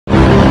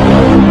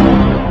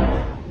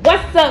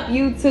up,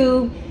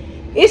 YouTube?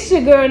 It's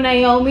your girl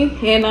Naomi,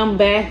 and I'm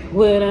back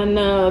with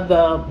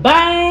another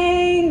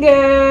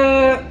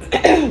banger.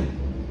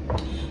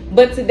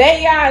 But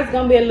today, y'all, it's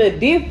gonna be a little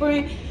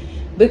different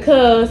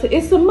because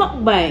it's a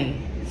mukbang.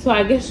 So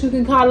I guess you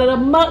can call it a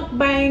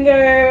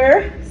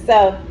mukbanger.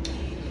 So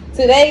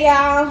today,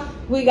 y'all,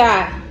 we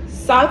got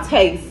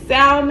sauteed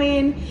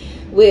salmon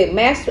with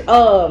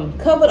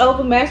covered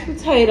over mashed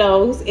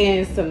potatoes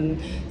and some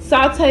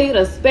sauteed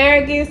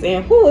asparagus,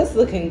 and it's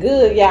looking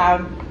good,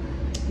 y'all.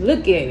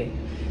 Look at it.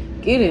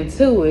 Get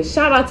into it.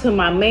 Shout out to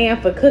my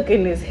man for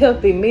cooking this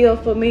healthy meal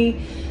for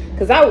me,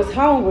 because I was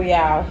hungry,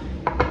 y'all.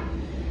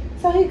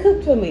 So he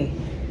cooked for me.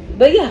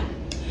 But yeah,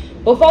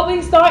 before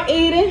we start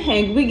eating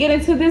and we get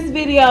into this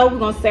video, we're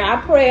going to say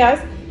our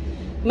prayers.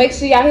 Make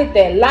sure y'all hit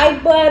that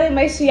like button.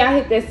 Make sure y'all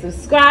hit that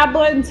subscribe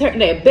button. Turn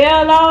that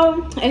bell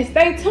on. And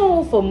stay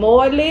tuned for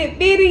more lit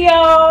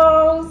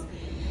videos.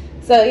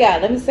 So yeah,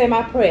 let me say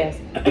my prayers.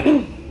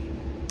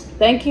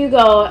 Thank you,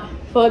 God,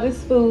 for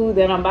this food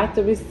that I'm about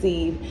to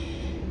receive.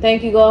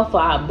 Thank you, God, for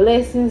our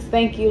blessings.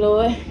 Thank you,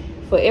 Lord,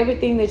 for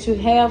everything that you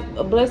have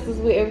blessed us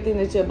with, everything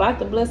that you're about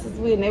to bless us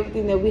with, and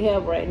everything that we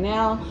have right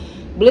now.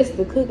 Bless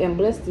the cook and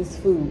bless this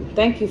food.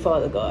 Thank you,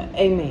 Father God.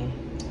 Amen.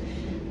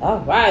 All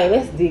right,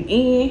 let's dig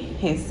in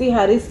and see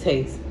how this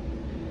tastes.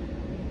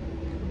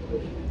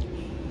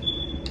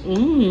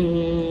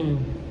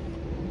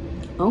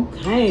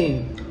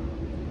 Okay.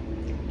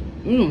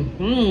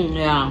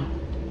 Yeah.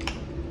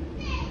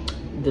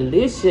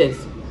 Delicious.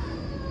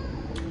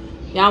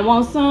 Y'all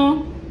want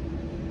some?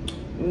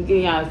 Let me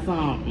give y'all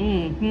some.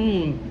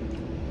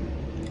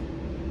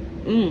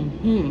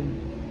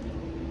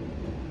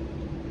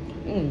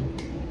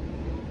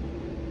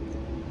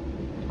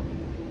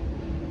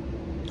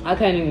 I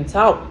can't even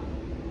talk.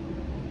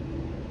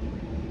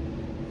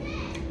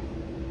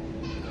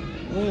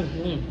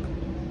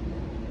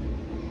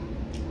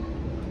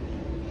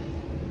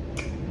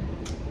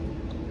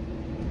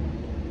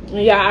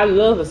 Yeah, I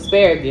love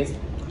asparagus.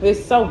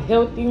 It's so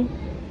healthy,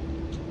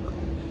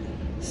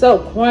 so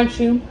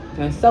crunchy,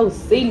 and so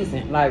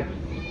seasoned. Like,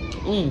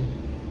 and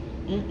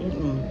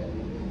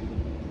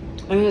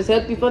it's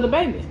healthy for the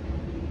baby.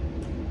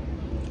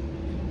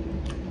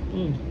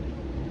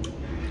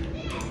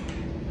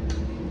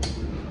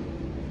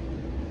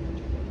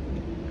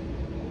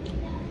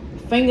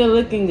 Finger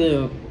looking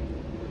good.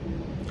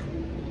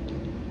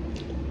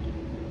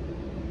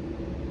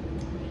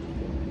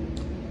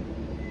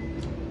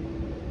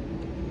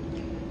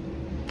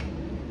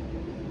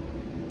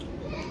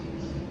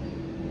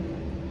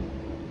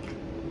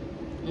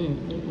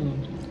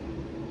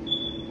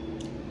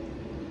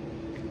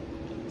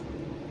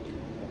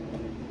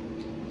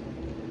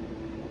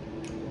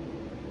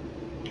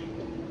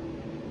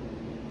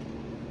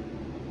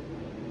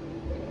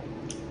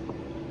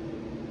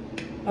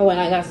 Oh, and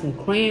I got some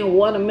cran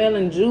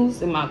watermelon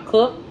juice in my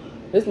cup.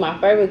 This is my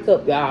favorite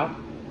cup, y'all.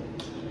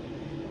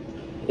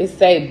 It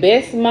say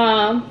best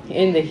mom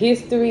in the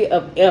history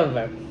of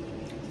ever.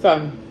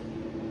 So,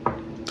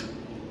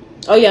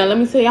 oh yeah, let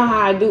me tell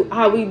y'all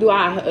how we do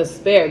our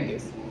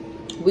asparagus.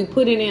 We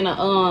put it in a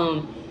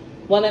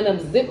one of them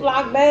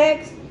Ziploc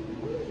bags,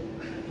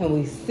 and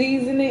we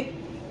season it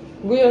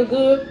real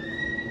good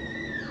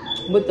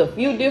with a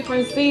few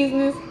different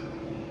seasonings.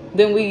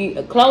 Then we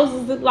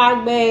close the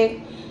Ziploc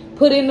bag,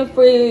 put it in the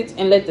fridge,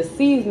 and let the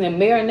seasoning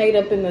marinate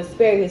up in the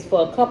asparagus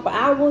for a couple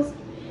hours,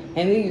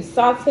 and then you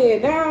saute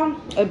it down.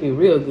 It'd be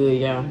real good,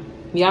 y'all.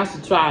 Y'all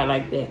should try it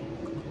like that.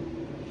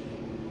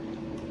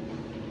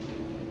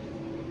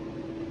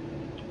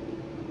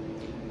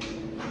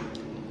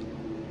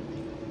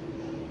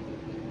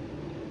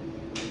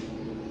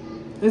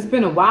 It's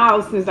been a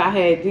while since I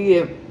had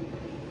did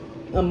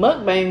a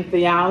mukbang for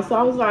y'all, so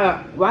I was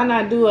like, why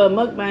not do a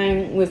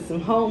mukbang with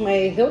some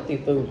homemade healthy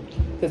food?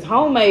 Because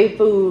homemade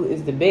food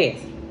is the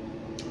best.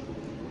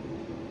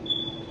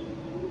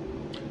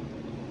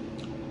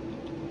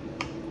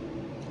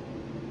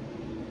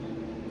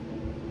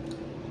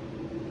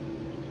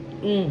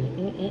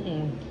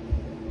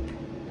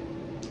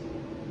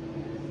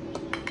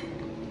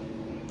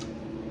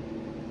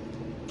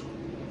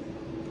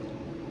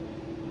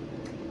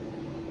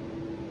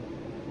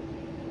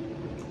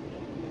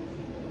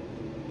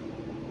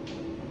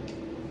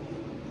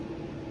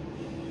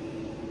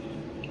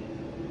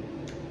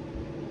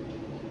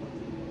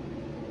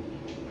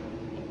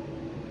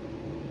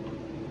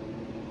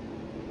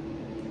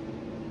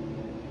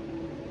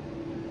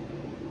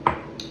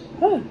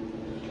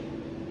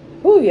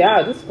 Oh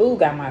yeah, this food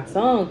got my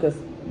tongue, cause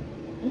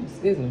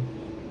excuse me,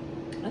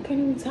 I can't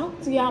even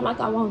talk to y'all like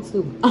I want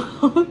to.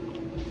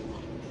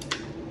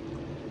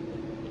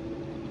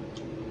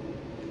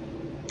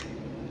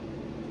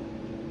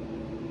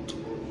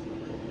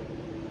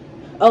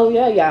 Oh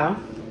yeah, y'all,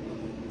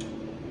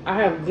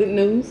 I have good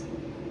news.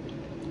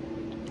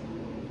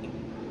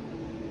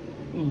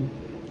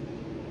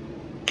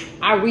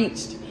 I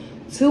reached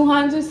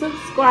 200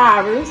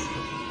 subscribers,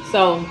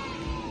 so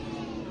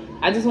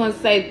I just want to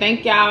say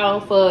thank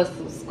y'all for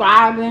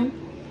subscribing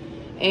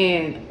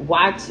and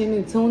watching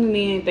and tuning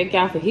in. Thank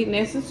y'all for hitting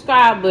that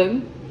subscribe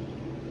button.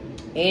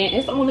 And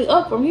it's only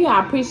up from here.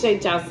 I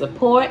appreciate y'all's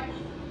support.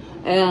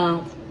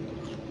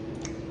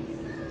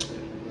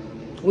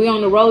 We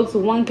on the road to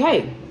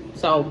 1K.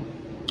 So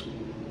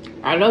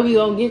I know we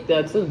gonna get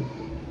there too.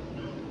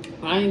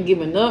 I ain't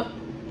giving up.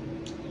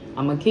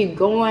 I'm gonna keep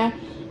going.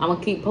 I'm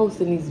gonna keep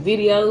posting these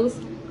videos.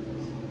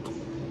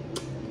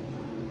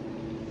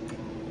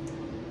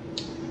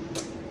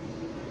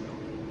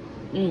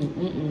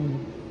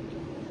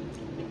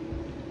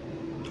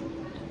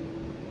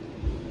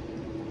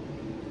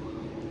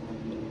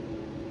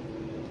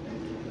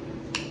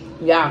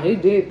 Yeah, he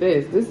did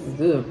this. This is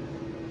good.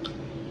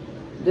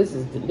 This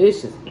is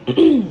delicious.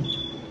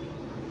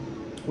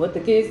 What the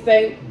kids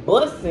say?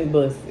 Bussin',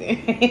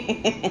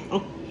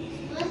 bussin'.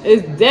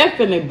 It's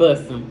definitely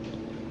bussin'.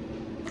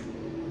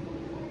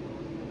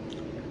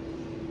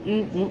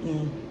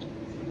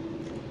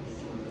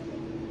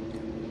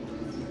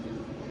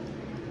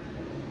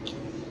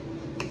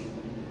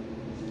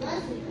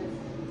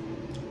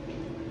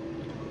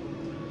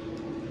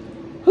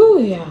 Whew,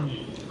 yeah.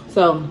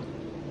 So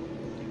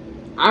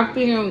I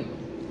filmed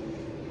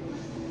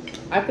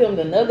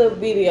another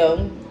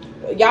video.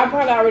 Y'all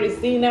probably already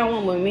seen that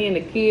one when me and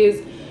the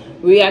kids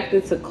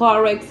reacted to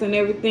car wrecks and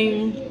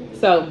everything.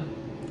 So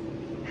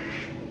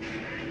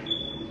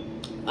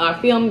I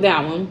filmed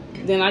that one.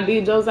 Then I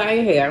did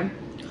Josiah hair.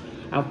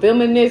 I'm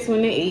filming this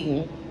when they're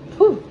eating.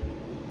 Whew.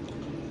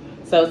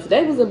 So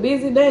today was a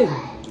busy day.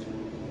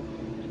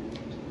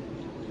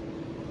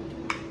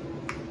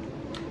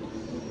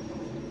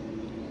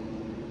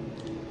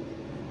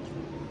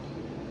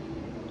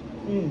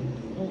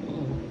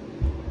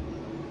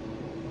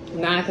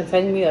 Now I can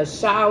take me a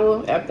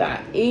shower after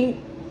I eat.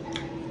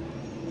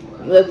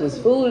 Let this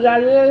food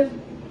out of there.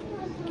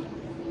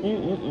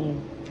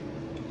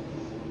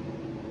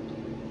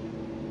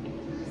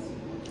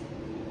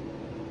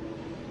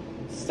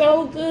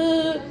 So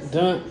good.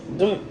 Dun,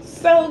 dun,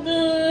 so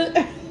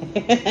good.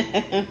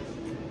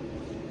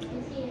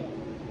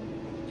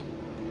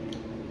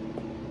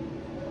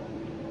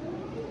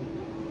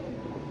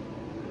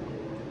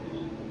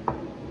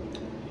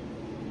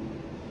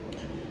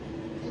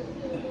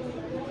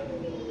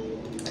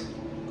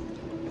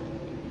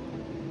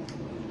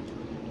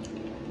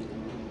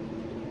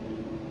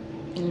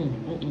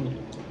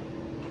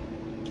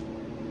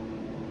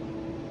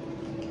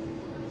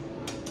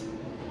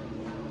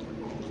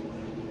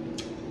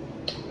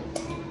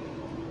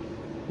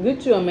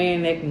 Get you a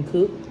man that can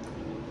cook.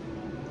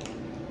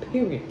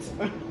 Period.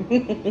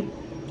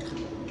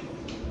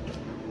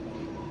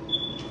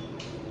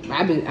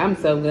 I'm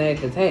so glad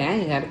because hey, I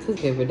ain't gotta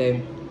cook every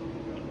day.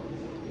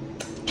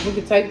 We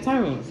could take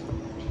turns.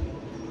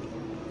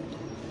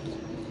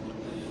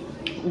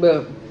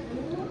 But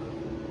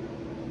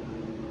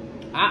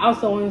I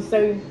also want to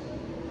say,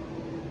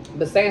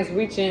 besides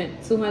reaching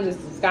 200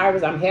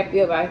 subscribers, I'm happy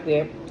about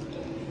that.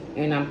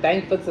 And I'm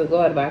thankful to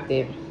God about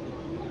that.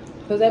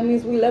 Because that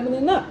means we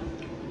leveling up.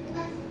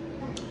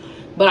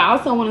 But I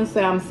also want to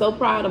say I'm so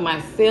proud of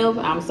myself.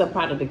 I'm so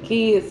proud of the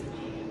kids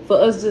for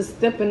us just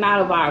stepping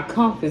out of our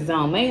comfort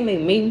zone. Mainly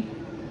me.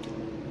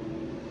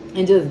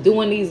 And just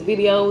doing these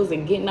videos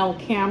and getting on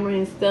camera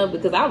and stuff.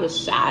 Because I was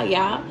shy,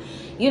 y'all.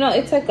 You know,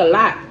 it take a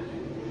lot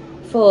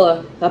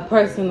for a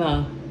person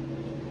to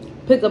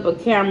pick up a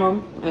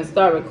camera and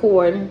start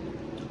recording.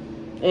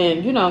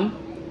 And, you know,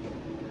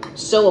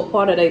 show a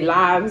part of their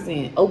lives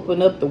and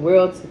open up the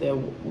world to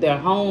their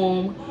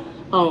home.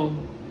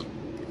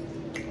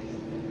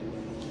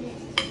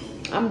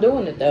 I'm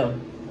doing it though.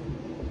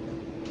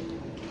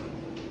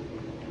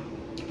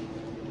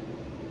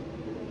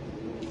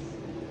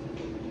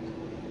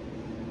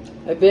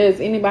 If there's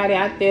anybody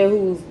out there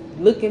who's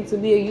looking to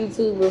be a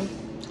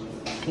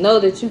YouTuber, know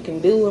that you can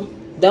do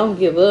it. Don't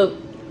give up.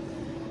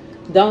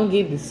 Don't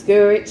get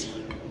discouraged.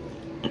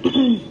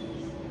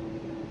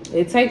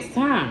 It takes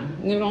time,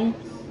 you know.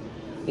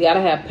 You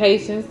gotta have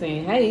patience,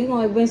 and hey, you're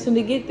gonna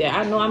eventually get there.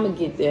 I know I'm gonna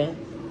get there.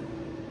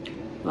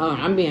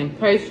 I'm being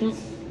patient.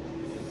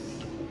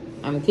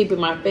 I'm keeping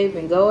my faith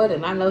in God,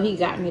 and I know He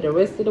got me the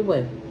rest of the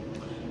way.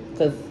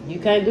 Because you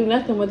can't do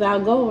nothing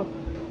without God.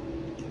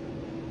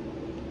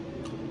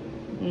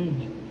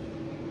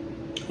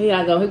 Here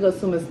I go. Here goes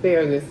some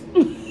asparagus.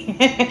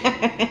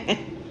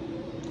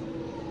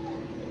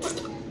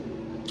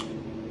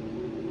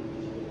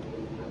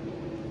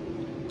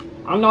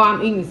 I know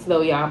I'm eating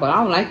slow, y'all, but I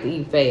don't like to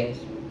eat fast.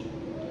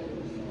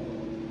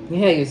 You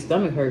have your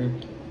stomach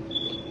hurting.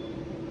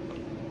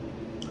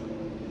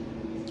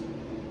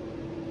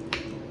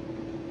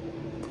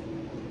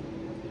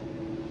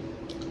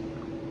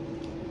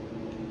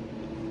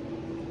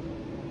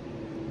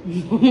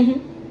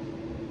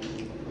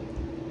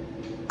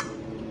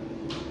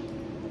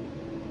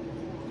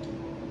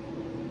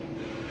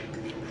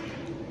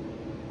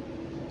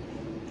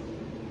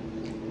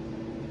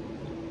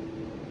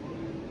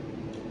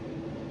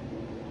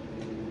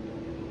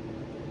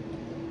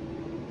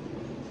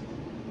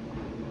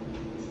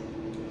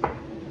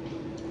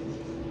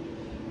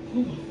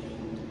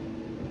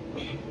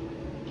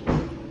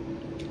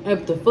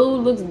 If the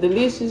food looks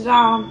delicious,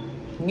 y'all,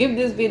 give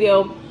this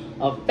video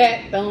a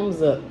fat thumbs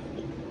up.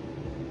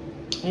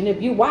 And if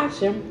you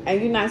watching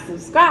and you're not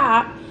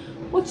subscribed,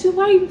 what you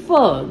waiting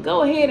for?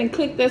 Go ahead and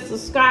click that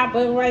subscribe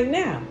button right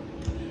now.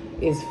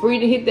 It's free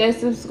to hit that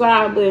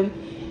subscribe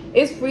button.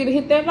 It's free to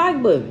hit that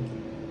like button.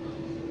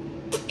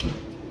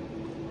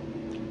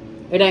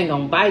 It ain't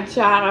gonna bite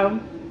y'all.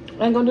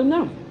 Ain't gonna do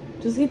nothing.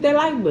 Just hit that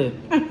like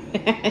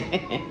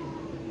button.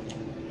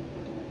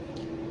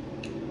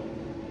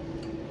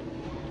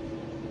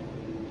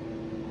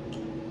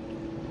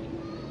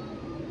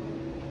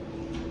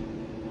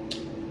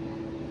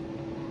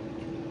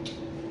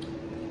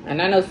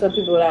 And I know some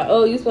people are like,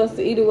 oh, you're supposed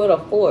to eat it with a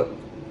fork.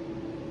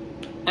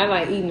 I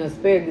like eating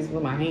asparagus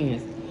with my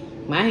hands.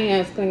 My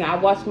hands clean. I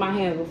wash my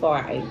hands before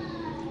I eat.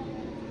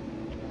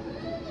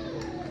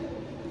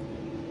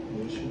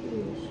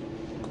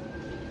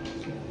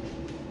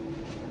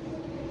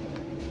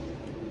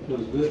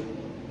 Looks good.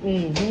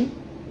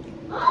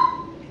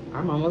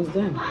 I'm almost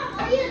done.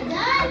 Are you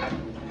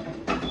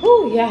done?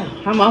 Oh yeah,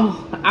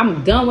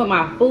 I'm done with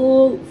my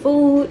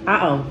food.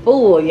 I am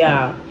full,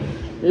 y'all.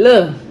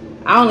 Look,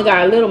 I only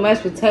got a little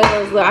mashed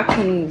potatoes. Look, I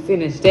couldn't even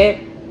finish that.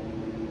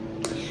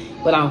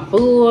 But I'm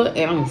full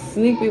and I'm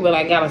sleepy, but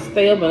I gotta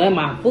stay up and let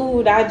my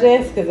food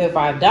digest, because if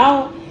I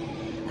don't,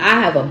 I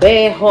have a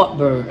bad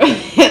heartburn.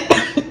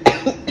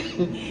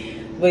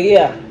 But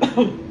yeah.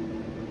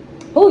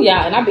 Oh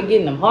yeah, and I be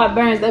getting them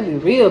heartburns. That be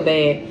real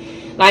bad.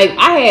 Like,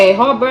 I had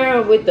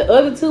heartburn with the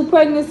other 2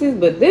 pregnancies,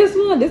 but this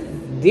one, this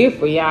is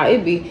different, y'all.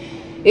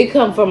 It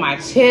come from my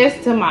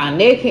chest to my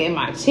neck and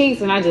my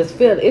cheeks, and I just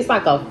feel it's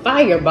like a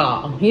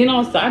fireball, you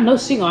know. So I know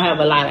she gonna have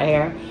a lot of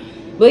hair.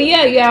 But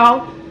yeah,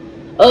 y'all,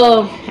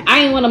 I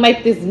ain't want to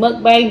make this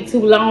mukbang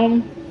too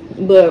long,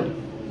 but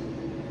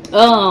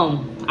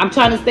I'm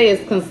trying to stay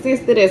as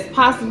consistent as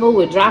possible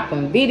with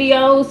dropping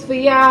videos for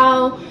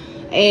y'all,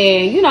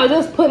 and you know,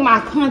 just put my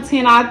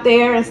content out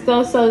there and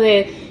stuff so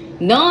that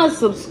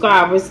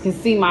non-subscribers can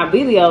see my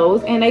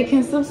videos and they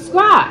can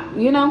subscribe,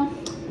 you know,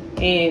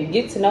 and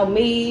get to know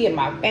me and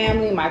my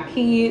family, my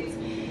kids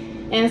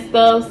and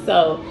stuff.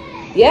 So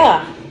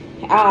yeah,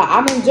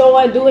 I'm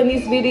enjoying doing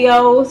these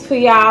videos for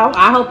y'all.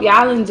 I hope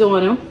y'all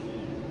enjoying them.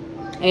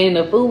 And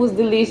the food was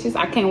delicious.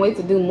 I can't wait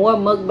to do more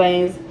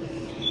mukbangs.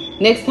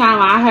 Next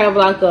time I have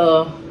like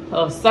a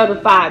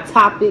certified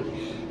topic.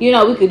 You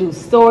know, we could do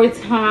story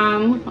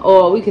time,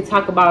 or we could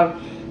talk about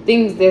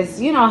things that's,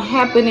 you know,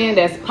 happening,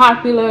 that's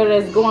popular,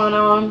 that's going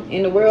on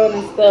in the world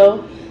and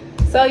stuff.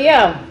 So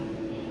yeah,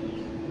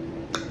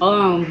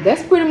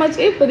 that's pretty much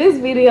it for this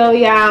video,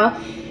 y'all.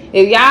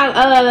 If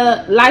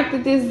y'all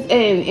liked this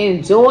and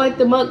enjoyed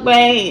the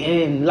mukbang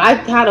and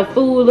liked how the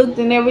food looked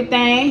and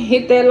everything,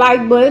 hit that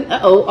like button.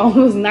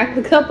 Almost knocked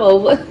the cup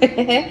over.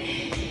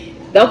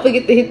 Don't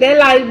forget to hit that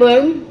like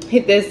button,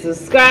 hit that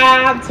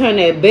subscribe, turn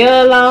that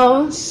bell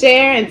on,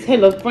 share, and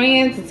tell a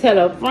friend to tell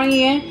a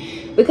friend,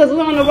 because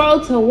we're on the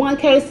road to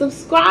 1K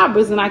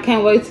subscribers, and I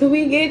can't wait till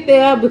we get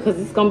there, because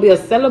it's gonna be a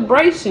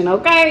celebration,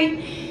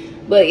 okay?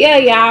 But yeah,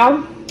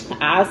 y'all,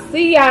 I'll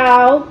see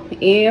y'all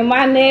in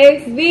my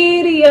next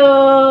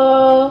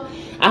video.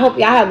 I hope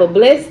y'all have a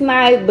blessed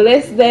night,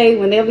 blessed day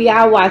whenever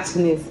y'all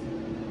watching this.